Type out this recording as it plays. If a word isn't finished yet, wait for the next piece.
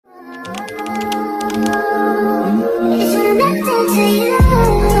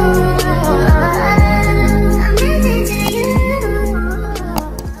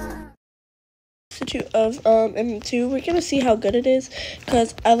of MM2. We're gonna see how good it is,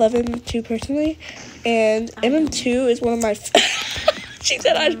 because I love MM2 personally, and MM2 is one of my. She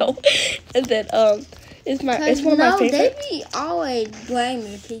said I know, and then it's one of my favorite. They be always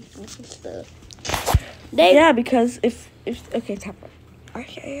blaming people for stuff. Yeah, because if okay, tap on.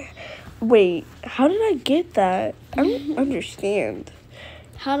 Okay, wait, how did I get that? I don't understand.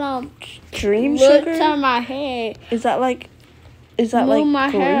 Hold on. Dream Look sugar? to my head. Is that like Move my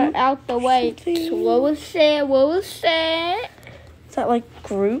hair out the way. something? What was said? What was said? Is that like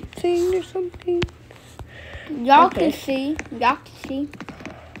group thing or something? Y'all can see. Y'all can see.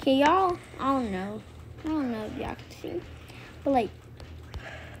 Can y'all? I don't know. I don't know if y'all can see. But like.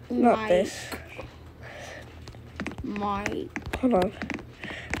 Not this. Hold on.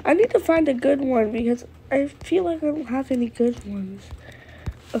 I need to find a good one because I feel like I don't have any good ones.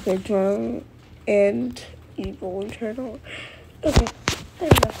 Okay, drum and evil internal. Okay, there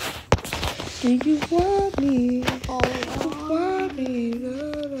we go. Do you want me? Want me?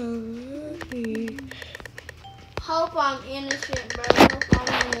 Love me. Hope I'm innocent, bro. Hope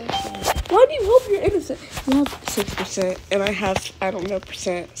I'm innocent. Why do you hope you're innocent? You have 6%, and I have, I don't know,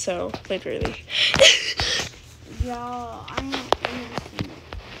 percent, so literally. Y'all, I am innocent.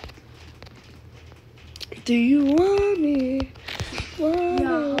 Do you want me?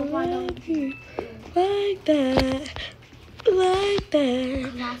 Want me? Like that? Like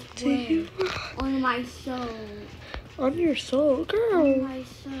that? Do you want on my soul? On your soul, girl. On my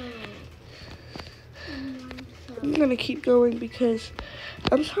soul. I'm gonna keep going because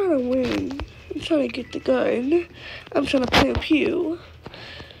I'm trying to win. I'm trying to get the gun. I'm trying to pew pew.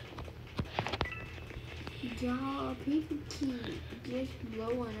 Y'all, people keep just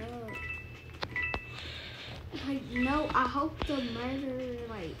blowing up. Like, no, I hope the murderer,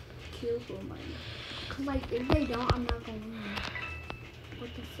 like, kills somebody. Cause, like, if they don't, I'm not gonna win. What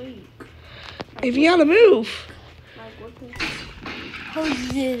the freak? Like, if you gotta move. Like, what the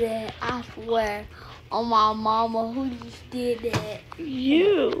who did that? I swear. On my mama, who just did that?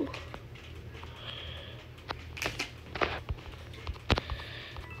 You.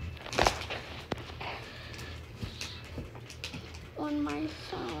 On my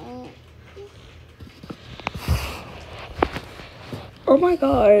phone. Oh my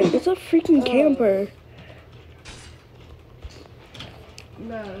god, it's a freaking camper.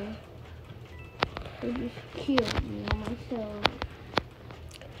 No. They just killed me on myself.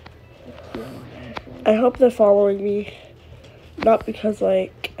 I hope they're following me. Not because,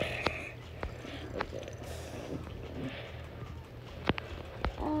 like...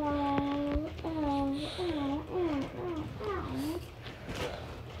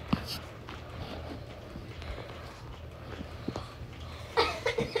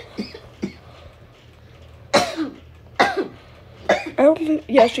 I don't think...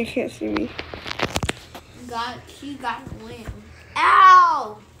 Yeah, she can't see me. She got wham.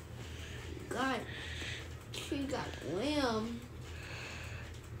 Ow! God, she got wham.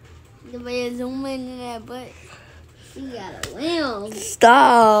 The way I zoom in that butt, she got a wham.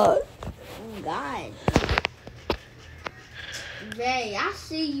 Stop. Oh, God. Ray, I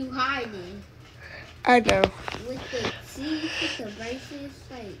see you hiding. I know. With the braces,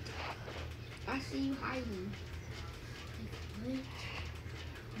 like, I see you hiding. Like, what?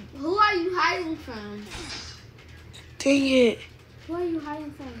 Who are you hiding from? Dang it. Who are you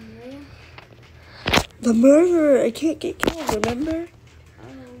hiding from, Ray? The murderer. I can't get killed, remember?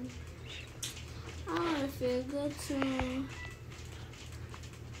 I want to feel good too.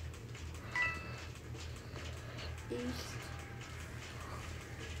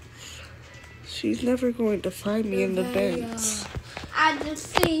 She's never going to find me in the vents. I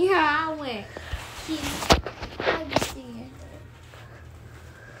just see her. I went. I just see her.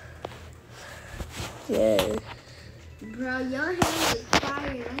 Yeah. Bro, your hair is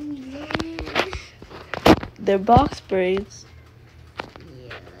fire. I need your hair. They're box braids.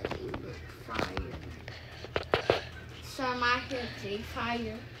 Yeah, they look fire. So my hair is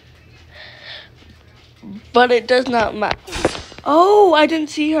fire. But it does not match. Oh, I didn't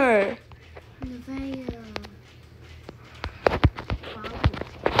see her.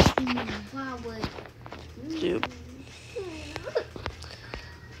 Dude.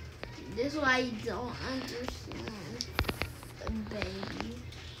 This is why you don't understand, baby.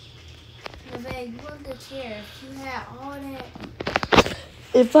 Baby, you wouldn't care if you had all that.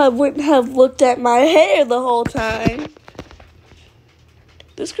 If I wouldn't have looked at my hair the whole time.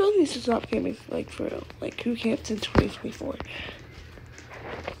 This girl needs to stop camping, like, for real. Like, who camps in 2024?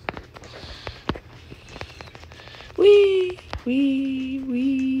 Wee.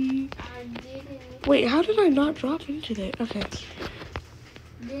 Wait, how did I not drop into there? Okay.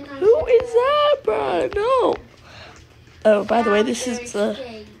 Who is that, bruh, no. Oh, by the way, this is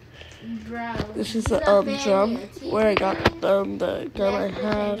the drum where I got the gun I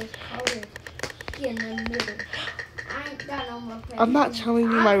had. I'm not telling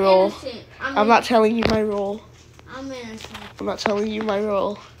you my role. I'm not telling you my role. I'm innocent. I'm not telling you my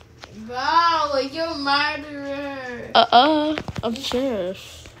role. Bro, you're a murderer. I'm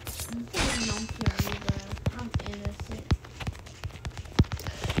sheriff. Don't kill me, bro. I'm innocent.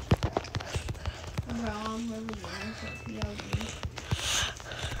 Bro, I'm really innocent.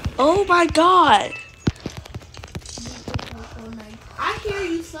 Oh my god. I hear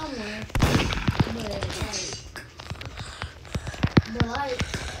you somewhere. But like,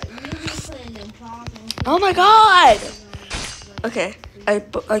 you be putting them problems. Oh my god. Okay, I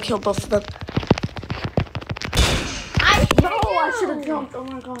killed both of them. I should have jumped. Oh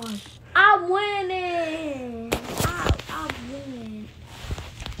my god. I'm winning. I'm winning.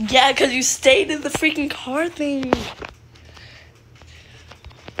 Yeah, because you stayed in the freaking car thing.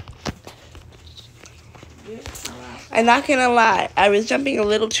 I'm not gonna lie, I was jumping a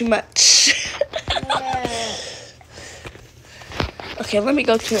little too much. Yeah. Okay, let me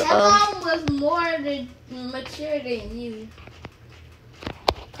go to That mom was more mature than you.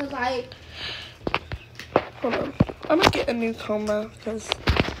 Cause hold on. I'm gonna get a new coma because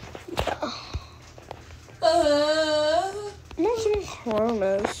I want some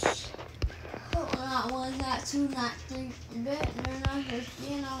coronas. not one, not two, not three. Better not just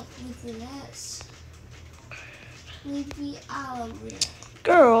with the nuts. We be all of it.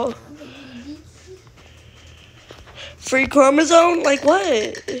 Girl. Free chromosome? Like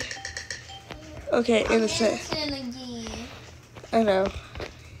what? Okay, innocent. Innocent again. I know.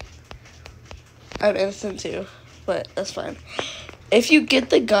 I'm innocent too, but that's fine. If you get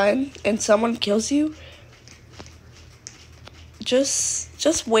the gun and someone kills you,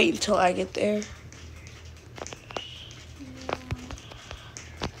 just wait until I get there.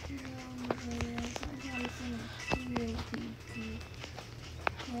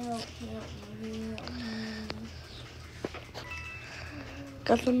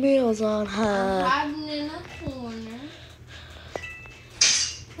 Got the meals on high. I'm hiding in a corner.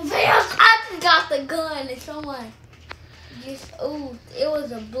 I just got the gun and someone just it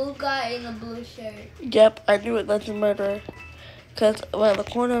was a blue guy in a blue shirt. Yep, I knew it. That's a murderer. Cause well, the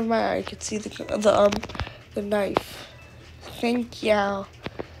corner of my eye, I could see the knife. Thank you.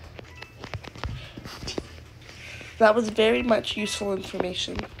 That was very much useful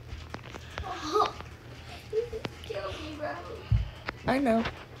information. Oh, you just killed me, bro. I know.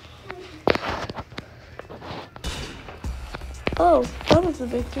 Oh, that was a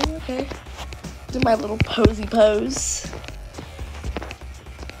victory. Okay. Do my little posy pose.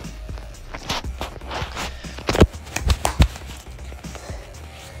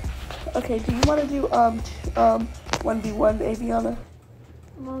 Okay, do you want to do 1v1 Aviana?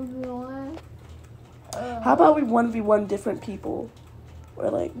 1v1. How about we 1v1 different people? Or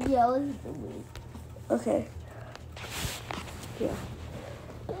like Yeah, let's do it. okay. Yeah.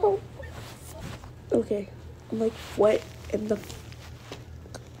 Oh. Okay. I'm like, what in the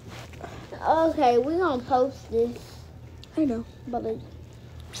Okay, we're gonna post this. I know. But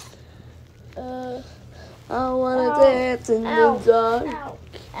I wanna dance in the dark.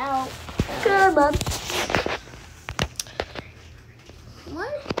 Ow. Come on.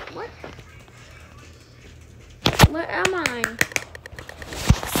 What? Where am I?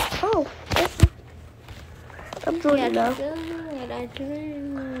 Oh. I'm joining now.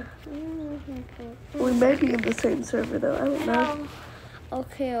 We may be in the same server though. I don't know.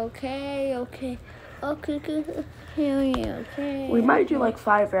 Okay. Okay. We might do like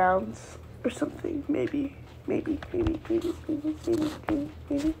 5 rounds or something. Maybe.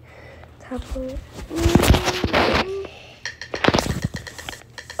 Tap on it.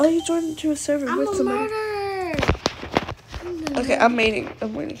 Oh, you joined into a server I'm with a somebody. murderer. Okay, I'm waiting.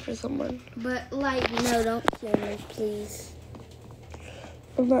 I'm waiting for someone. But like, no, don't kill me, please.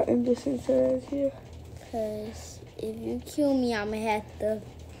 I'm not in the same server as you. Cause if you kill me, I'ma have to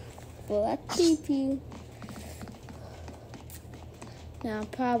keep you. Now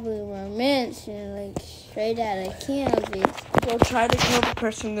probably will mention like straight out of Kansas. Go try to kill the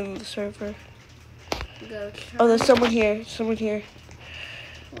person in the server. Go try. Oh, there's someone here.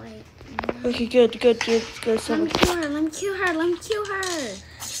 Wait. Okay, good. Go, someone. Let me kill her.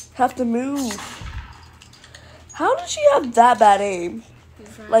 Have to move. How did she have that bad aim?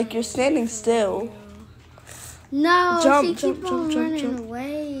 Like you're standing still. No, Jump, she jump, keep jump, on jump, running jump.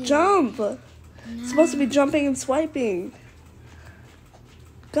 away. Jump. No. It's supposed to be jumping and swiping.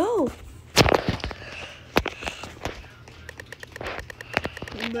 Go.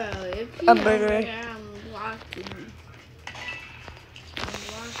 Bro, if you A murderer. I'm blocking.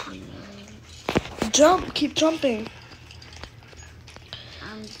 Jump. Keep jumping.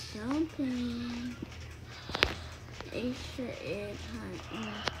 I'm jumping. It's it, honey.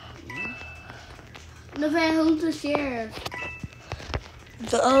 Nevada, who's the sheriff?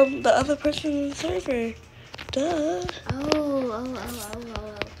 The other person in the server. Duh. Oh.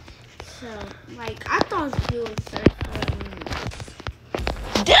 So, like, I thought you were surfing.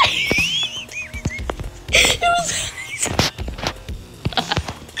 It was.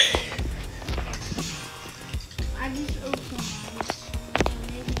 I just opened mine.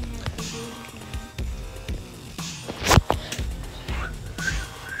 Maybe I have to do it again.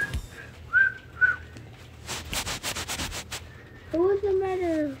 Who was the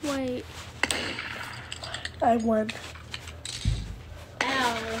matter? Wait. I won.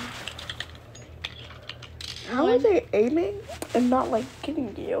 Ow. How are they aiming and not like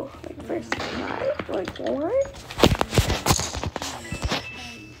getting you? Like first try? Like what?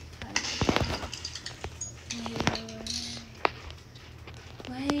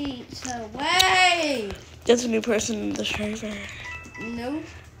 Wait. There's a new person in the server. Nope.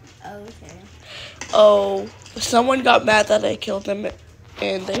 Okay. Oh, someone got mad that I killed them,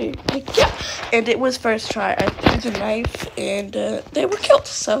 and they like yeah, and it was first try. I threw the knife, and they were killed.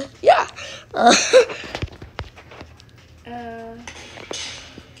 So yeah.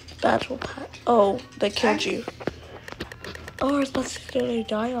 That's what. Oh, they killed you. Oh, I was about to say, did I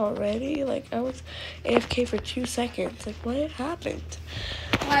die already? Like I was AFK for 2 seconds. Like what happened?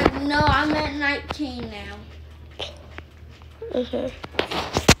 Like no, I'm at 19 now. Okay.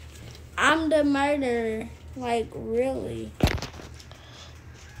 I'm the murderer. Like really.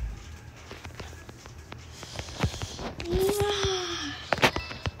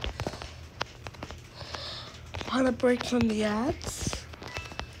 Want a break from the ads?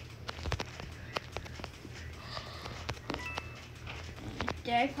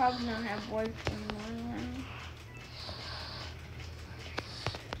 They probably don't have boys anymore.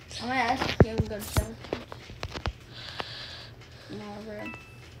 I'm gonna ask if you go to sell. Never.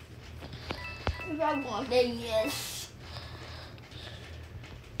 If I'm going to say yes.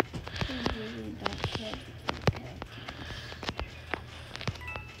 I really don't care.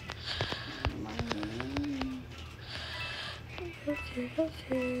 Okay.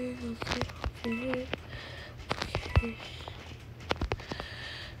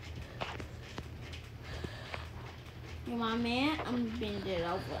 You my man? I'm bend it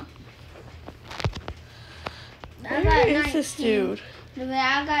over. Where is this dude?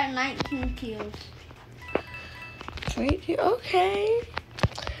 I got 19 kills. 20? Okay.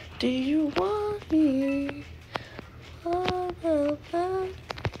 Do you want me? Of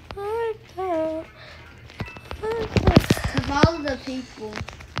all the people.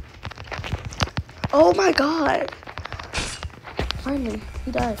 Oh my god. Finally,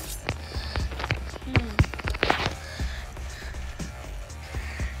 he died.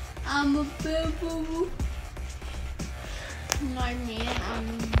 I'm a boo. My man,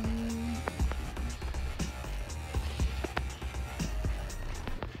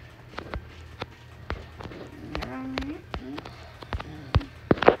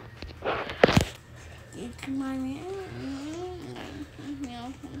 It's my man.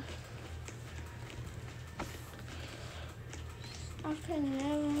 I can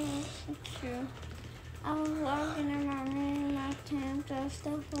never miss you. I was walking in my room, my time, so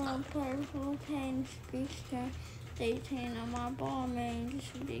stuff on purple paint speaks to 18 on my ball, man,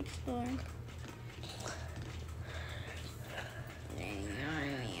 just a big story. Dang, I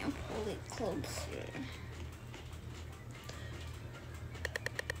am pull it closer.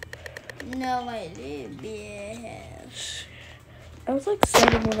 No, I did, bitch. I was like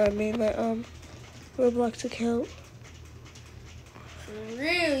 7 when I made my Roblox account. For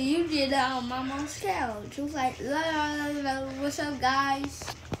real, you did that on my mom's couch. She was like, what's up, guys?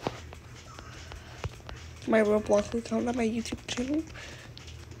 My Roblox account, not my YouTube channel.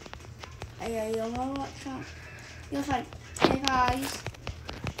 Hey, your Roblox account. He was like, hey guys,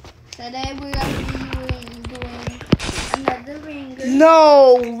 today we're gonna be doing another ringer.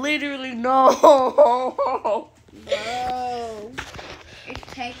 No, literally no. Bro,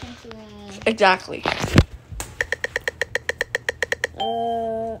 it's taking too long. Exactly.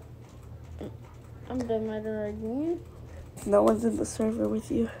 I'm the murderer again. No one's in the server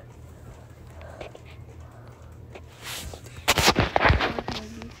with you.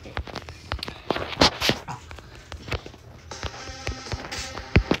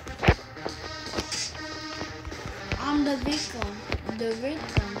 I'm the victim. The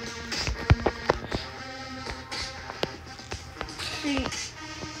victim. See,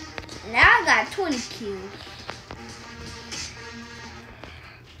 Now I got 20 kills.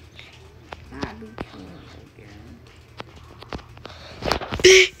 I'll be killing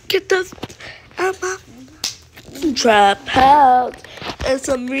again. Get the out my trap house. And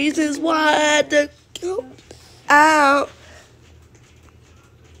some reasons why I had to go out.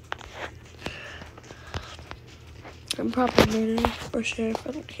 I'm probably murder or sheriff.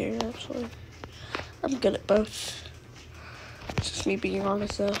 I don't care, actually. I'm good at both. It's just me being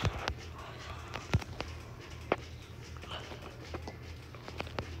honest, though.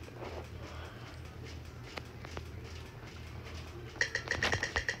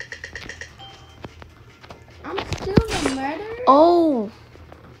 I'm still the murderer? Oh!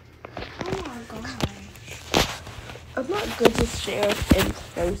 Oh my god. I'm not good with sheriff in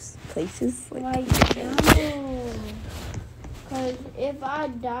close places. Like, no. Cause if I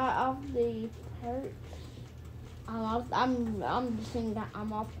die off the perk, I'm just saying that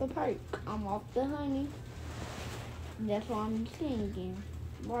I'm off the perk. I'm off the honey. That's what I'm singing.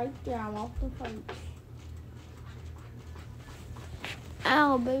 Right there, I'm off the perk.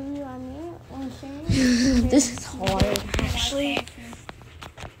 Ow, baby, I'm saying. This is hard, actually.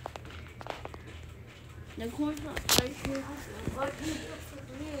 The corn's not right here.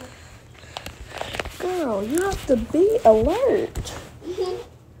 Girl, you have to be alert.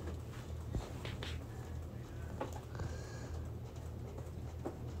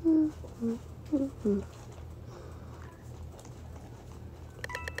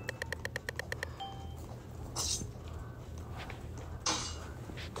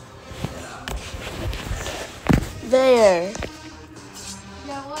 There. You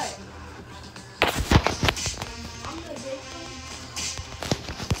know what? I'm the victim.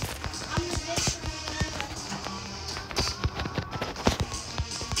 I'm the victim.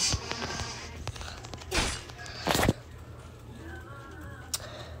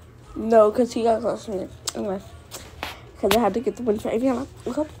 No, because he got close to me. Because I had to get the win for Aviana.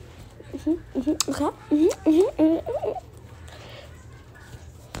 Okay. Okay.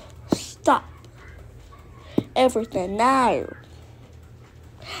 Stop. Everything now.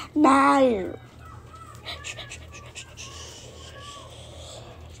 Now.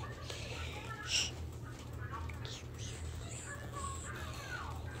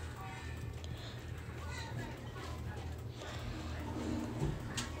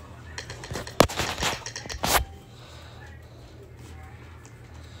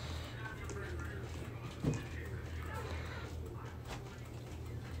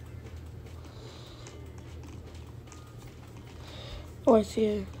 Oh, I see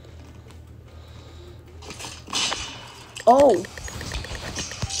it. Oh.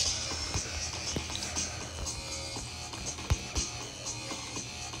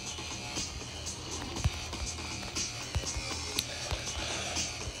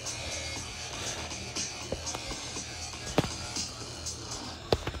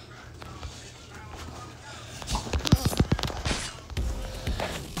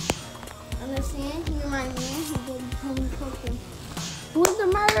 Understand? You're my man. He didn't tell me cooking. Who's the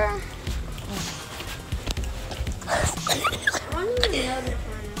murderer? I don't even know this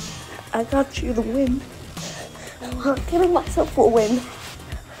one. I got you the win. I'm giving myself a win.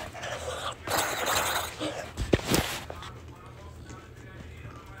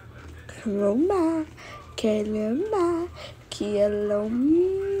 Kaloma, Kaloma,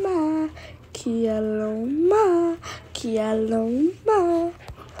 Kialoma, Kialoma, Kialoma.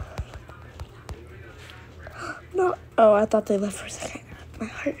 No. Oh, I thought they left for a second. My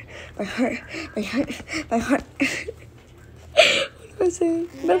heart, my heart, my heart, my heart. What do I say?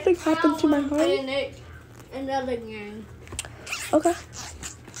 Nothing happened to my heart. Another game. Okay.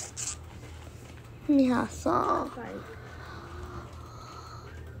 Yeah, so.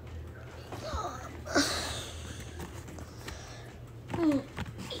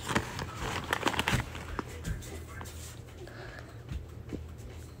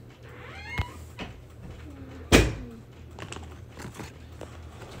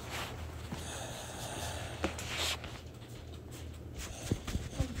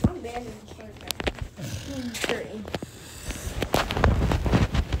 I'm bad in character.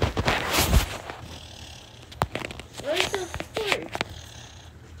 Where's the story?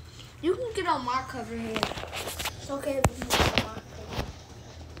 You can get on my cover here. It's okay if you get on my cover.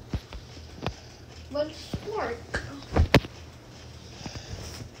 Let's work.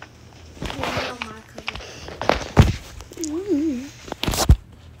 Get on my cover.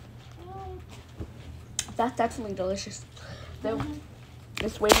 That's definitely delicious. Though,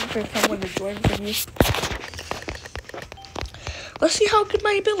 just waiting for someone to join from you. Let's see how good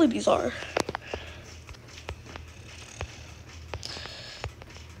my abilities are.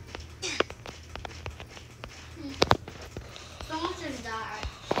 die.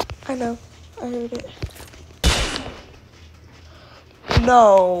 I know. I heard it.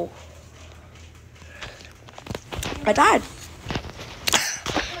 No. I died.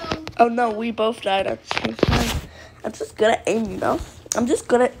 Oh no, we both died at the same time. I'm just good at aim, you know? I'm just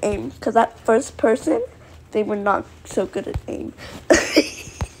good at aim. Because that first person, they were not so good at aim.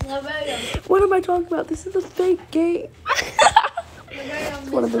 What am I talking about? This is a fake game. It's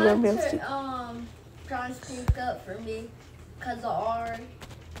one of the romance. Trying to speak up for me because of Ari.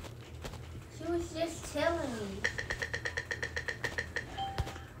 She was just telling me.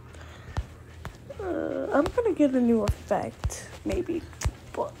 I'm gonna get a new effect, maybe,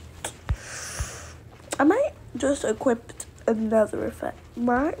 but I might just equip another effect.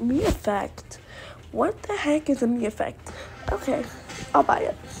 Me effect. What the heck is a me effect? Okay, I'll buy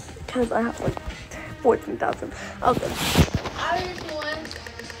it because I have like 14,000. Okay. I just want,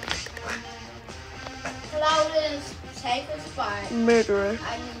 because I was in a safer spot. Murderer.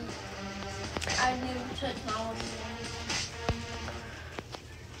 I knew technology.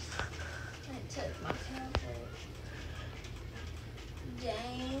 I took my tablet.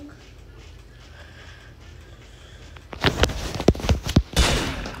 Dang.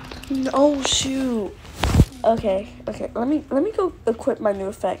 Oh shoot. Okay. Let me go equip my new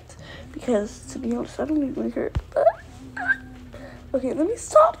effect because to be honest, I don't even hurt. Okay, let me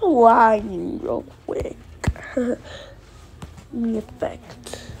stop lying real quick. Me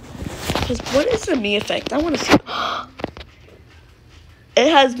effect. Because what is the me effect? I want to see. It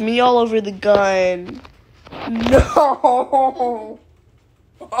has me all over the gun. No.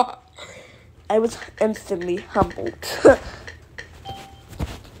 I was instantly humbled.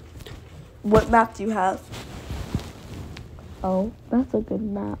 What map do you have? Oh, that's a good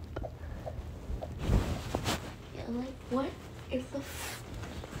map. Yeah, like what is the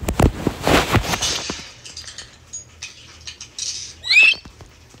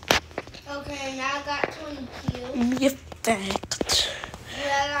Okay, now I got 20 kills. Me effect.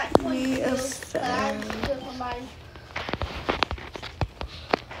 Yeah, I got 20 Me kills. effect. I just killed somebody.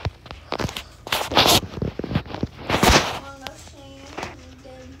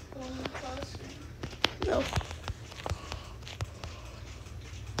 No.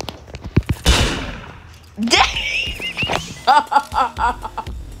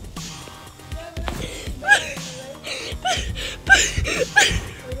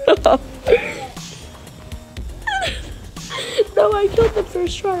 No, I killed the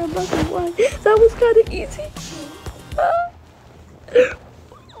first try. I'm not gonna lie. That was kind of easy.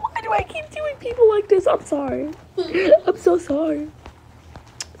 Why do I keep doing people like this? I'm sorry. I'm so sorry.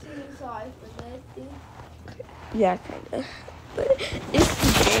 Yeah, kinda. But it's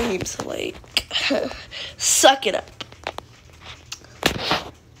the game, so like, suck it up.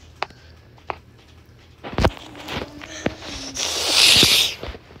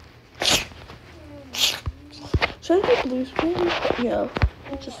 Should I get blue flaming? Yeah,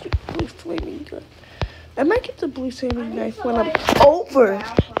 just blue flaming gun. I might get the blue flaming knife when I'm over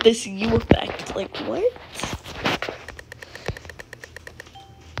this U effect. Like, what?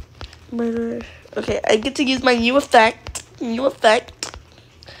 Murder. Okay, I get to use my U effect. U effect.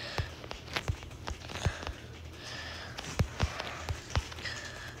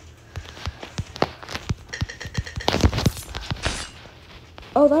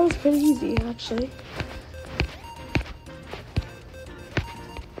 Oh, that was pretty easy, actually.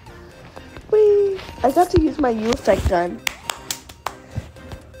 Whee! I got to use my U effect gun.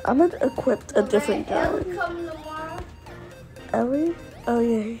 I'm gonna equip a different gun. Ellie coming tomorrow? Ellie? Oh,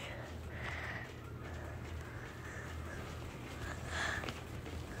 yeah.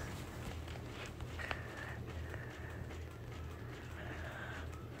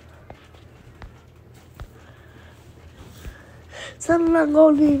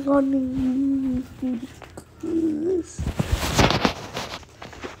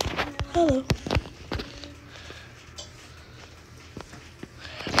 Hello.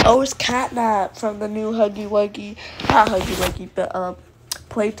 Oh, it's Catnap from the new Huggy Wuggy. Not Huggy Wuggy, but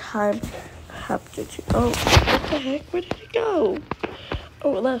Playtime Chapter 2. Oh, what the heck? Where did it go?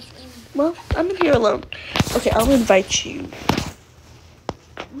 Oh, it left. Well, I'm in here alone. Okay, I'll invite you.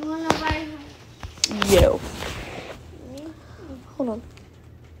 You wanna buy Yo. me? Hold on.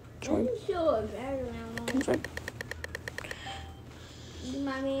 Join. Sure, Join.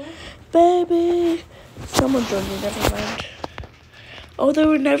 my man. Baby. Someone joined me, never mind. Oh,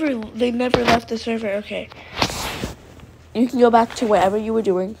 they never left the server. Okay. You can go back to whatever you were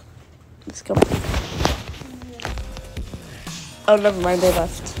doing. Let's go. Oh, never mind, they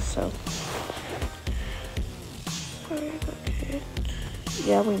left, so. Okay.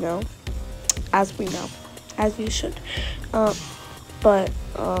 Yeah, we know. As we know. As you should. But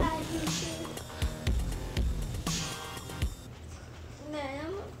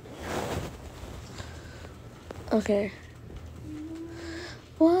okay.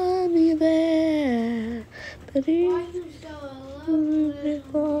 Want me there, but ding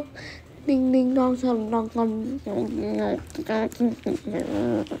ding dong dong dong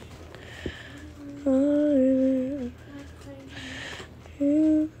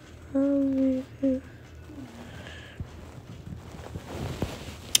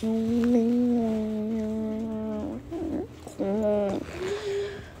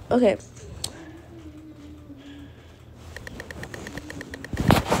okay.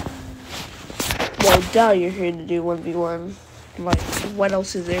 Well, duh, you're here to do 1v1. Like, what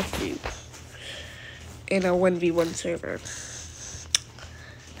else is there for you in a 1v1 server?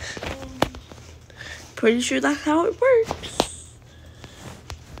 Pretty sure that's how it works.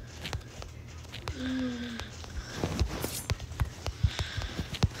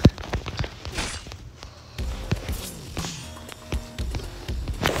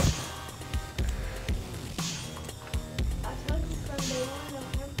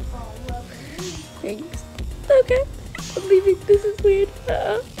 Thanks. Okay, I'm leaving. This is weird.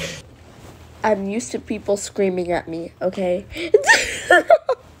 I'm used to people screaming at me, okay? I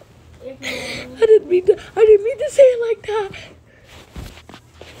didn't mean to say it like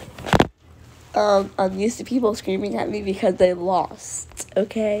that. I'm used to people screaming at me because they lost,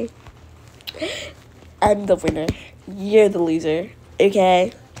 okay? I'm the winner. You're the loser,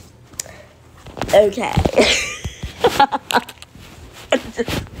 okay? Okay.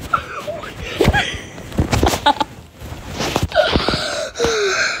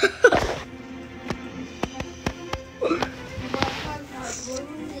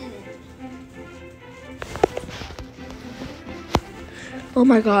 Oh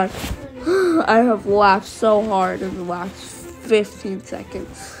my god. I have laughed so hard in the last 15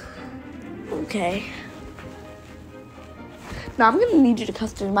 seconds. Okay. Now I'm gonna need you to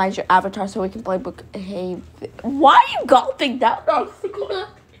customize your avatar so we can play book. Hey, why are you gulping down?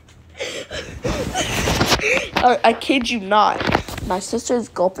 I kid you not. My sister is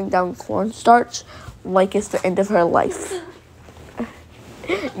gulping down cornstarch like it's the end of her life.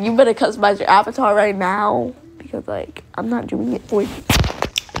 You better customize your avatar right now because, like, I'm not doing it for you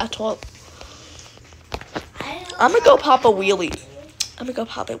at all. I'm gonna go pop a wheelie. Let me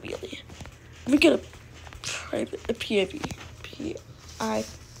get a PIV. P-I.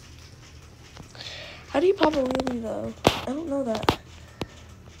 How do you pop a wheelie, though? I don't know that.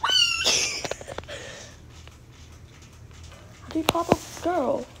 How do you pop a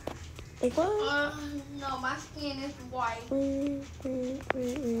girl? Like, what? No, my skin is white. Wait.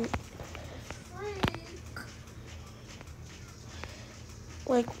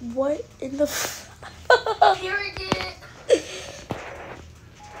 Like, what in the... Period.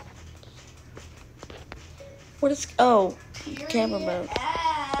 What is... Oh, camera mode.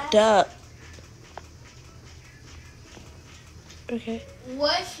 Duh. Okay.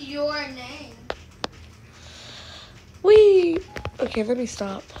 What's your name? Wait. Okay, let me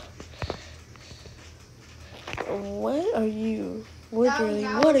stop. What are you? Literally,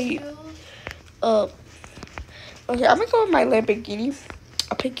 what are you? Okay, I'm gonna go in my Lamborghini.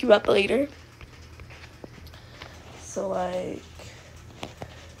 I'll pick you up later. So, like,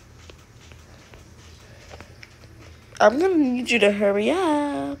 I'm gonna need you to hurry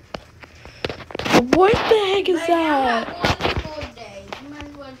up. What the heck is that?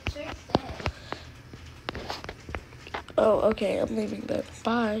 Oh, okay, I'm leaving then.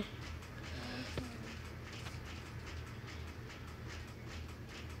 Bye.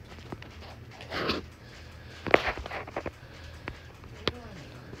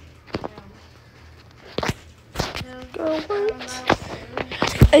 Girl, what?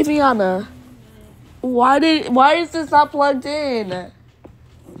 Hey, Brianna. Why is this not plugged in?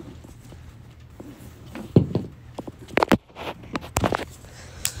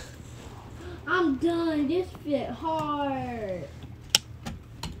 I'm done. This fit hard.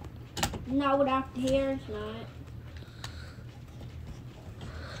 Not without the hair, it's not.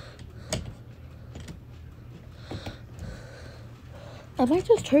 I might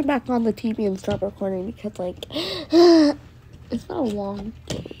just turn back on the TV and stop recording because, like, it's not a long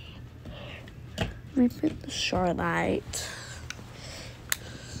day. Repeat the Charlotte.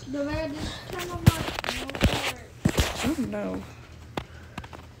 The red is kind of like I don't know.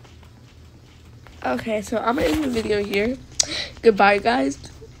 Okay, so I'm gonna end the video here. Goodbye, guys.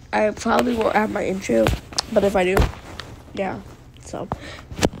 I probably won't have my intro, but if I do, yeah. So,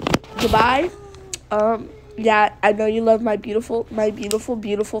 goodbye. Yeah, I know you love my beautiful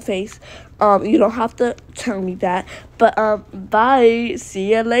face. You don't have to tell me that. But bye.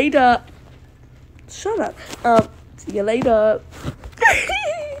 See you later. Shut up. See you later.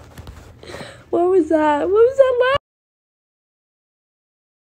 What was that? What was that?